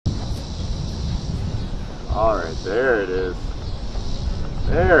Alright, there it is.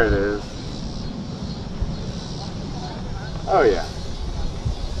 There it is. Oh yeah.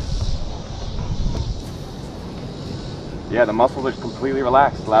 Yeah, the muscles are completely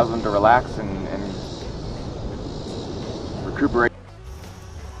relaxed. Allows them to relax and recuperate.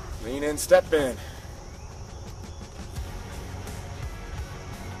 Lean in, step in.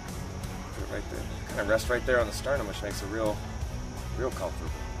 Right there. Kind of rest right there on the sternum, which makes it real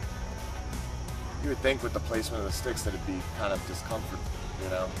comfortable. You would think with the placement of the sticks that it'd be kind of discomfort, you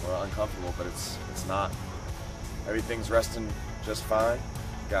know, or uncomfortable, but it's not. Everything's resting just fine.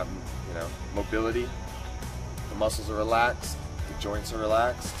 Got, you know, mobility. The muscles are relaxed. The joints are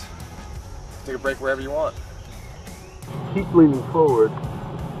relaxed. Take a break wherever you want. Keep leaning forward.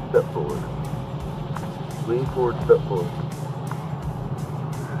 Step forward. Lean forward. Step forward.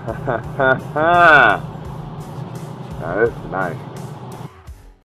 Now this is nice.